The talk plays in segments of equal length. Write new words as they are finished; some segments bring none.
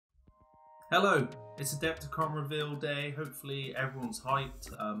Hello, it's Adepticon reveal day. Hopefully everyone's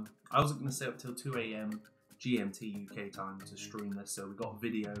hyped. I wasn't going to stay up till 2 AM GMT UK time to stream this, so we got a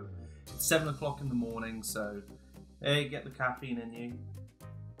video. It's 7 o'clock in the morning, so hey, get the caffeine in you.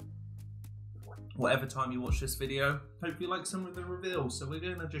 Whatever time you watch this video, hope you like some of the reveals. So we're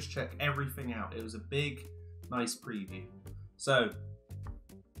going to just check everything out. It was a big, nice preview. So,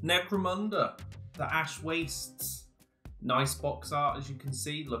 Necromunda, the Ash Wastes. Nice box art, as you can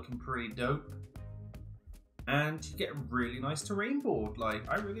see, looking pretty dope. And you get a really nice terrain board. Like,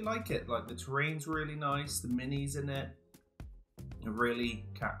 I really like it. Like, the terrain's really nice, the minis in it. It really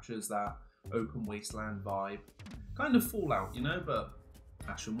captures that open wasteland vibe. Kind of Fallout, you know, but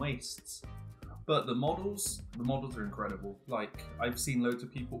Ashen Wastes. But the models are incredible. Like, I've seen loads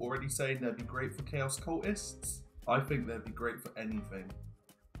of people already saying they'd be great for Chaos Cultists. I think they'd be great for anything.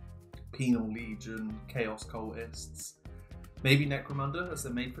 Penal Legion, Chaos Cultists. Maybe Necromunda, as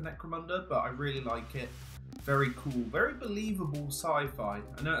they're made for Necromunda, but I really like it. Very cool, very believable sci-fi.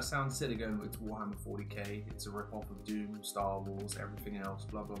 I know it sounds silly going, it's Warhammer 40k, it's a rip-off of Doom, Star Wars, everything else,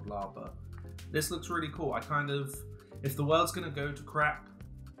 blah blah blah, but this looks really cool. If the world's gonna go to crap,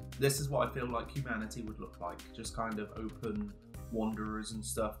 this is what I feel like humanity would look like. Just kind of open wanderers and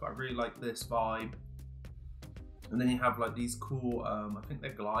stuff, but I really like this vibe. And then you have like these cool, I think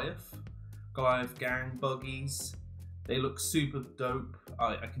they're Goliath gang buggies. They look super dope.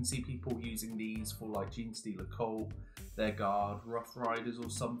 I can see people using these for like Genestealer Cult, their guard, Rough Riders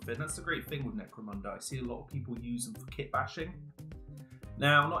or something. That's the great thing with Necromunda. I see a lot of people use them for kit bashing.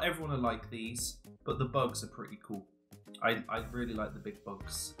 Now, not everyone will like these, but the bugs are pretty cool. I really like the big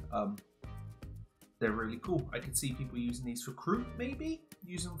bugs. They're really cool. I could see people using these for Crew, maybe?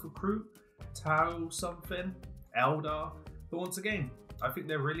 Use them for Crew, Tau something, Eldar. But once again, I think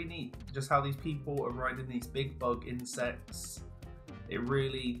they're really neat. Just how these people are riding these big bug insects. It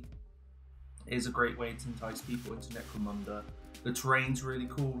really is a great way to entice people into Necromunda. The terrain's really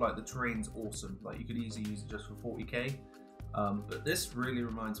cool. Like, the terrain's awesome. Like, you could easily use it just for 40k. But this really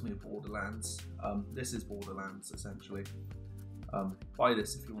reminds me of Borderlands. This is Borderlands, essentially. Buy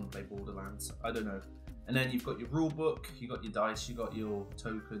this if you want to play Borderlands. I don't know. And then you've got your rule book, you got your dice, you got your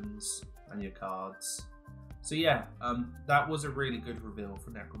tokens and your cards. So yeah, that was a really good reveal for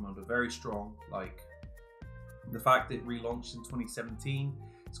Necromunda. Very strong. Like, the fact that it relaunched in 2017,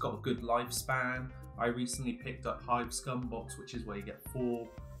 it's got a good lifespan. I recently picked up Hive Scum box, which is where you get 4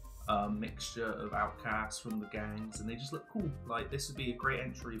 mixture of outcasts from the gangs, and they just look cool. Like, this would be a great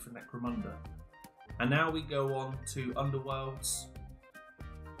entry for Necromunda. And now we go on to Underworlds,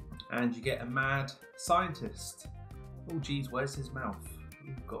 and you get a mad scientist. Oh geez, where's his mouth?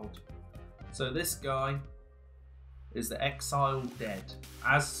 Oh god. So this guy is the Exiled Dead.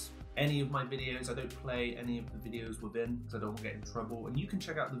 As any of my videos, I don't play any of the videos within because I don't want to get in trouble. And you can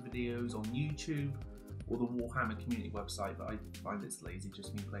check out the videos on YouTube or the Warhammer community website, but I find it's lazy,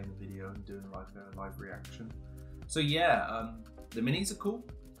 just me playing the video and doing like a live reaction. So yeah, the minis are cool.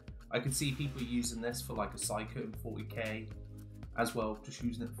 I can see people using this for like a Psycho in 40k, as well, just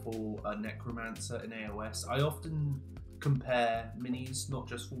using it for a Necromancer in AOS. I often compare minis, not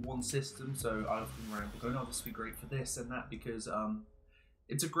just for one system, so I often ramble going, oh, this would be great for this and that, because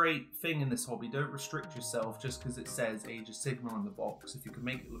it's a great thing in this hobby. Don't restrict yourself just because it says Age of Sigmar on the box. If you can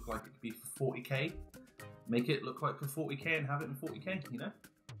make it look like it could be for 40k, make it look like for 40k and have it in 40k, you know?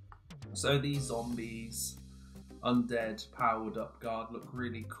 So these zombies, undead, powered up guard look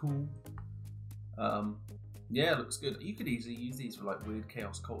really cool. Yeah, it looks good. You could easily use these for like weird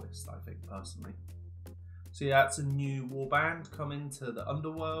Chaos Cultists, I think, personally. So yeah, that's a new warband coming to the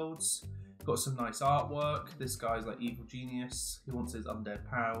Underworlds. Got some nice artwork. This guy's like Evil Genius. He wants his undead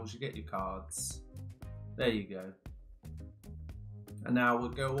pals. You get your cards. There you go. And now we'll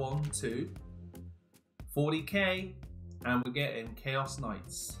go on to 40k, and we're getting Chaos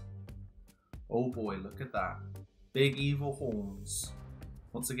Knights. Oh boy, look at that. Big evil horns.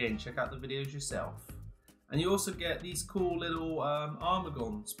 Once again, check out the videos yourself. And you also get these cool little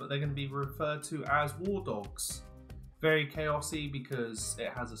Armagons, but they're going to be referred to as War Dogs. Very chaosy because it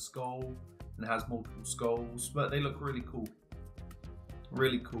has a skull and it has multiple skulls, but they look really cool.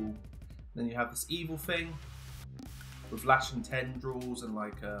 Really cool. Then you have this evil thing with lashing tendrils and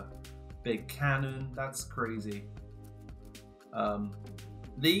like a big cannon. That's crazy.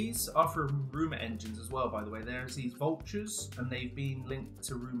 These are from Rumour Engines as well, by the way. There's these vultures, and they've been linked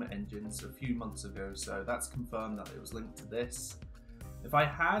to Rumour Engines a few months ago, so that's confirmed that it was linked to this. If I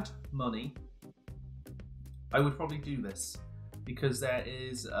had money, I would probably do this, because there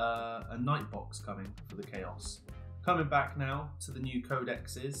is a night box coming for the Chaos. Coming back now to the new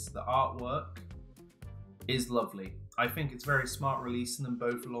codexes, the artwork is lovely. I think it's very smart releasing them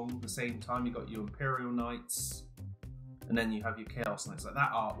both along at the same time. You got your Imperial Knights, and then you have your Chaos Knights. Like,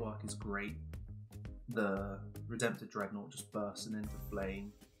 that artwork is great. The Redempted Dreadnought just bursting into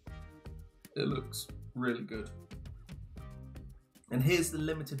flame. It looks really good. And here's the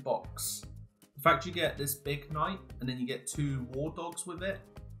limited box. The fact you get this big knight and then you get 2 war dogs with it.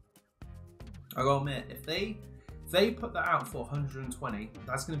 I gotta admit, if they put that out for 120,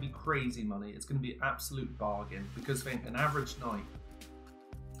 that's gonna be crazy money. It's gonna be an absolute bargain, because I think an average knight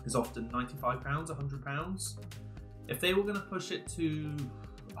is often £95, £100. If they were gonna push it to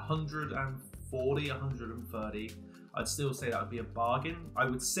 140, 130, I'd still say that would be a bargain. I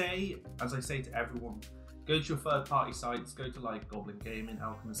would say, as I say to everyone, go to your third-party sites, go to like Goblin Gaming,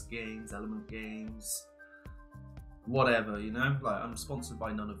 Alchemist Games, Element Games, whatever, you know? Like, I'm sponsored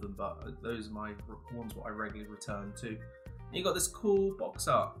by none of them, but those are my ones what I regularly return to. And you got this cool box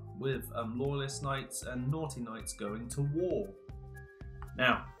art with Loyalist Knights and Naughty Knights going to war.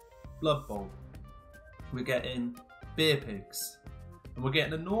 Now, Blood Bowl. We're getting Beer Pigs. And we're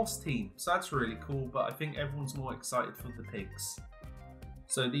getting a Norse team, so that's really cool, but I think everyone's more excited for the pigs.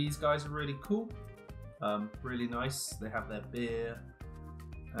 So these guys are really cool, really nice. They have their beer,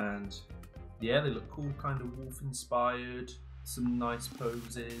 and yeah, they look cool, kind of wolf inspired, some nice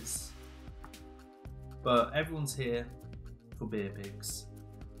poses. But everyone's here for Beer Pigs.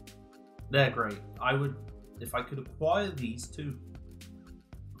 They're great. I would, if I could acquire these two,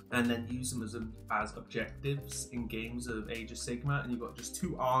 and then use them as objectives in games of Age of Sigmar, and you've got just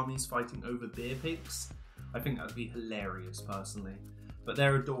 2 armies fighting over beer pigs, I think that would be hilarious personally. But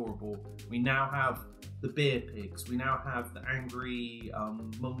they're adorable. We now have the beer pigs, we now have the angry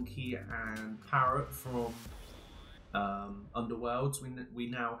monkey and parrot from Underworlds, we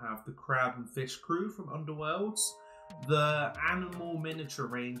now have the crab and fish crew from Underworlds. The animal miniature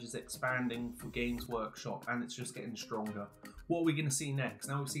range is expanding for Games Workshop, and it's just getting stronger. What are we going to see next?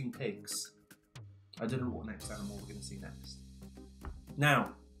 Now we've seen pigs. I don't know what next animal we're going to see next.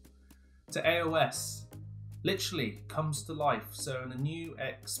 Now, to AOS. Literally comes to life. So in a new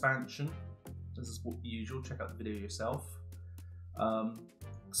expansion, this is what usual, check out the video yourself.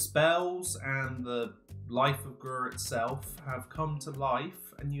 Spells and the life of Gur itself have come to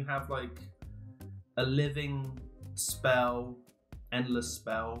life, and you have like a living spell, endless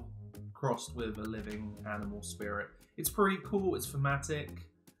spell, crossed with a living animal spirit. It's pretty cool, it's thematic,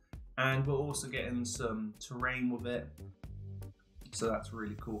 and we're also getting some terrain with it, so that's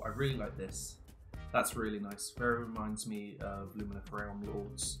really cool. I really like this. That's really nice. Very reminds me of Lumineth Realm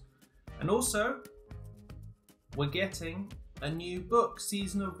Lords. And also, we're getting a new book,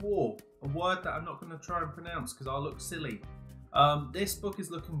 Season of War, a word that I'm not going to try and pronounce because I'll look silly. This book is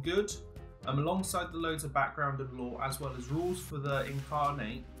looking good. Alongside the loads of background and lore, as well as rules for the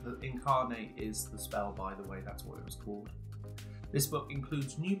Incarnate. The Incarnate is the spell, by the way, that's what it was called. This book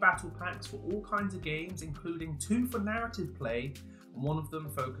includes new battle packs for all kinds of games, including 2 for narrative play, and 1 of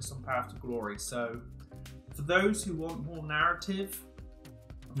them focused on Path to Glory. So, for those who want more narrative,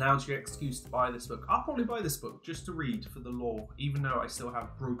 now's your excuse to buy this book. I'll probably buy this book just to read for the lore, even though I still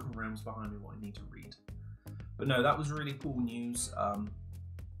have Broken Realms behind me what I need to read. But no, that was really cool news.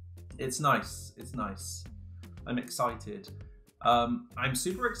 It's nice, it's nice. I'm excited. I'm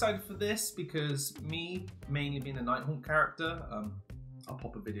super excited for this because me, mainly being a Nighthaunt character, I'll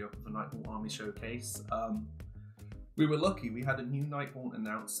pop a video of the Nighthaunt Army Showcase. We were lucky, we had a new Nighthaunt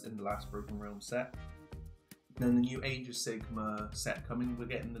announced in the last Broken Realm set. Then the new Age of Sigmar set coming, we're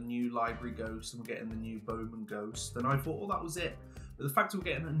getting the new Library Ghost and we're getting the new Bowman Ghost. And I thought, well, that was it. But the fact that we're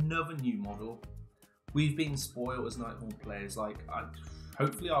getting another new model, we've been spoiled as Nighthaunt players. Like,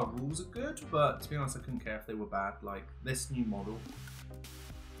 hopefully our rules are good, but to be honest, I couldn't care if they were bad. Like, this new model,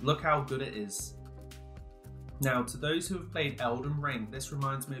 look how good it is. Now, to those who have played Elden Ring, this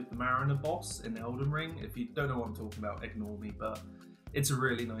reminds me of the Mariner boss in Elden Ring. If you don't know what I'm talking about, ignore me, but it's a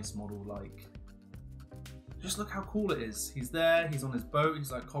really nice model. Like, just look how cool it is. He's there, he's on his boat,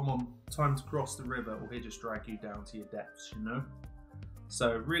 he's like, come on, time to cross the river, or he'll just drag you down to your depths, you know?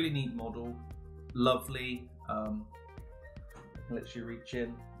 So, really neat model, lovely. Literally reach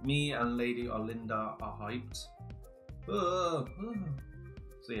in. Me and Lady Arlinda are hyped. So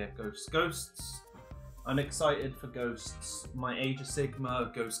yeah, Ghosts. I'm excited for Ghosts. My Age of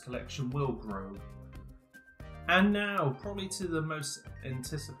Sigmar Ghost collection will grow. And now, probably to the most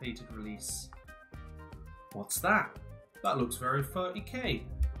anticipated release. What's that? That looks very 30k.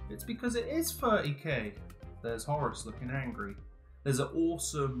 It's because it is 30k. There's Horus looking angry. There's an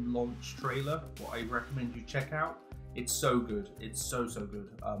awesome launch trailer, what I recommend you check out. It's so good. It's so good.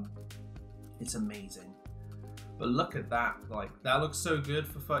 It's amazing. But look at that. Like, that looks so good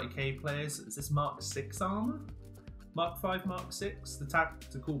for 30k players. Is this Mark 6 armor? Mark 5, Mark 6, the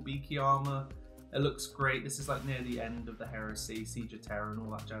tactical beaky armor. It looks great. This is like near the end of the Heresy, Siege of Terror and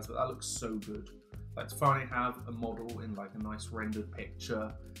all that jazz, but that looks so good. Like to finally have a model in like a nice rendered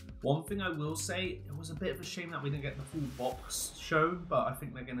picture. One thing I will say, it was a bit of a shame that we didn't get the full box shown, but I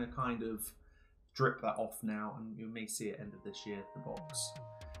think they're going to kind of drip that off now, and you may see it end of this year, the box.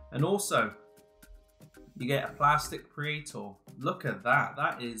 And also, you get a plastic Praetor. Look at that.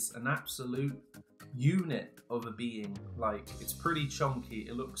 That is an absolute unit of a being. Like, it's pretty chunky.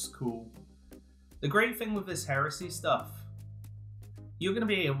 It looks cool. The great thing with this Heresy stuff, you're going to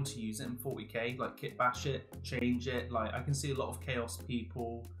be able to use it in 40k, like kit bash it, change it. Like, I can see a lot of Chaos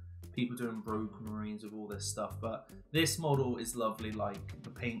people doing Broken Marines with all this stuff, but this model is lovely. Like, the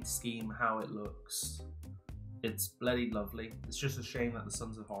paint scheme, how it looks, it's bloody lovely. It's just a shame that the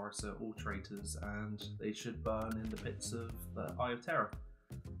Sons of Horus are all traitors and they should burn in the pits of the Eye of Terror.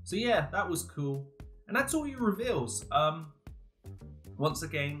 So yeah, that was cool. And that's all your reveals. Once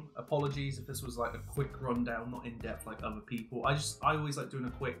again, apologies if this was like a quick rundown, not in depth like other people. I always like doing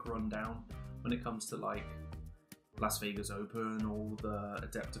a quick rundown when it comes to like Las Vegas Open or the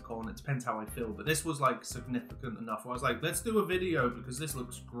Adepticon. It depends how I feel, but this was like significant enough where I was like, let's do a video because this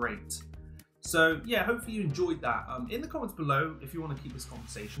looks great. So yeah, hopefully you enjoyed that. In the comments below, if you want to keep this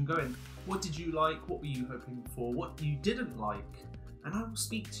conversation going, what did you like? What were you hoping for? What you didn't like? And I will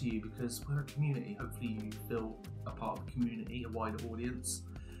speak to you because we're a community. Hopefully you feel a part of the community, a wider audience.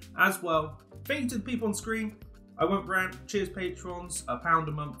 As well, thank you to the people on screen. I won't rant. Cheers, patrons. £1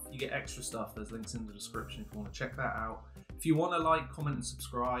 a month. You get extra stuff. There's links in the description if you want to check that out. If you want to like, comment, and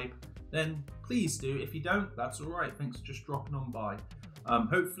subscribe, then please do. If you don't, that's all right. Thanks for just dropping on by.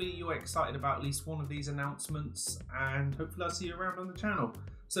 Hopefully you're excited about at least one of these announcements, and hopefully I'll see you around on the channel.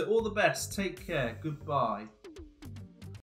 So all the best. Take care. Goodbye.